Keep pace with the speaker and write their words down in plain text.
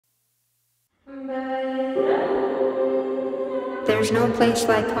There's no place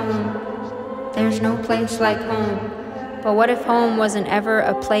like home. There's no place like home. But what if home wasn't ever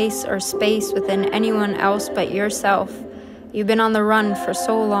a place or space within anyone else but yourself? You've been on the run for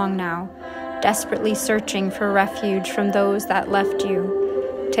so long now, desperately searching for refuge from those that left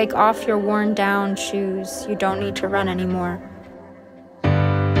you. Take off your worn down shoes. You don't need to run anymore.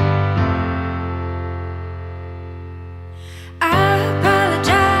 I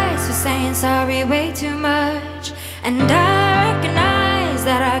apologize for saying sorry way too much, and I recognize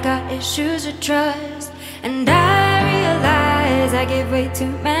that I got issues with trust, and I realize I give way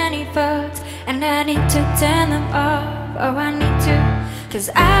too many fucks, and I need to turn them off. Oh, I need to, 'cause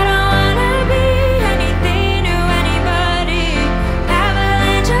I don't wanna be anything to anybody.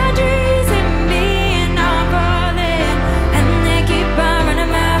 Avalanche of dreams in me, and I'm falling, and they keep on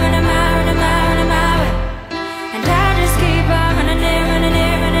running my, running my, running my, running my way, and I just keep on running in, running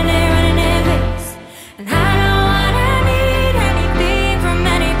in, running in, running in place. And I don't wanna need anything from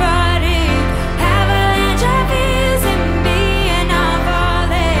anybody. Avalanche of fears in me, and I'm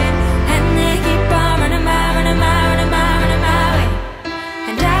falling, and they keep on running my, running my, running my, running my way,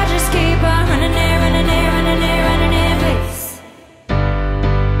 and I just keep on running in, running in, running in, running in place.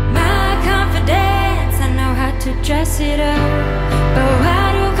 My confidence, I know how to dress it up, but why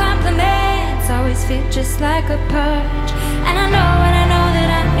do compliments always feel just like a punch? And I know that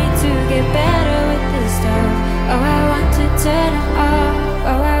I need to get better with this stuff. Oh, I want to turn it off.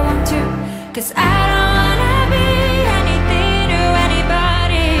 Oh, I want to, 'cause I don't wanna be anything to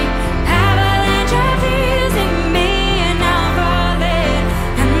anybody. Avalanche of fears in me, and I'm falling,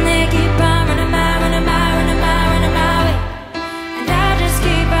 and they keep on running my, running my, running my, running my way, and I just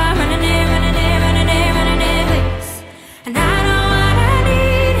keep on running in, running in, running in, running in place. And I don't wanna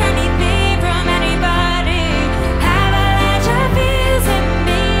need anything from anybody. Avalanche of fears in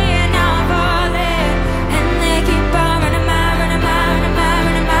me, and I'm falling, and they keep on running my, running my, running my,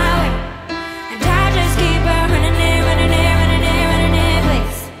 running my way, and I just keep on running in, running in, running in, running in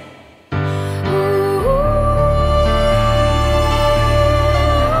place.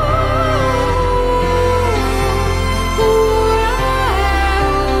 Ooh,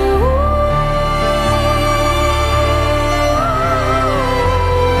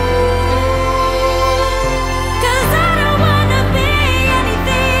 cause I don't wanna be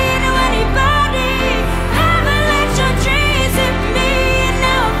anything to anybody. Avalanche of dreams in me, and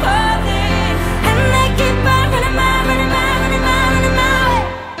now I'm falling, and they keep on running my, running my, running my, running my way,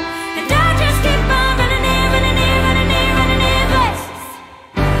 and I just keep on running in, running in, running in, running in place.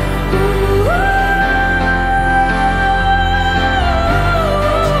 Ooh,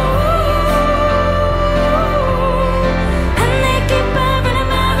 and they keep on running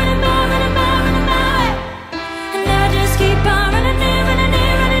my, running my, running my, running my way, and I just keep on running in, running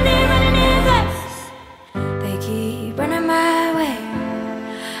in, running in, running in place. They keep running my way,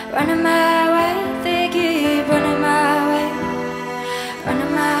 running my way. They keep running my way,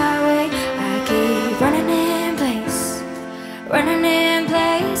 running my way. I keep running in place, running in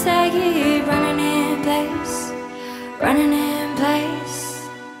place. I keep running in place, running in place.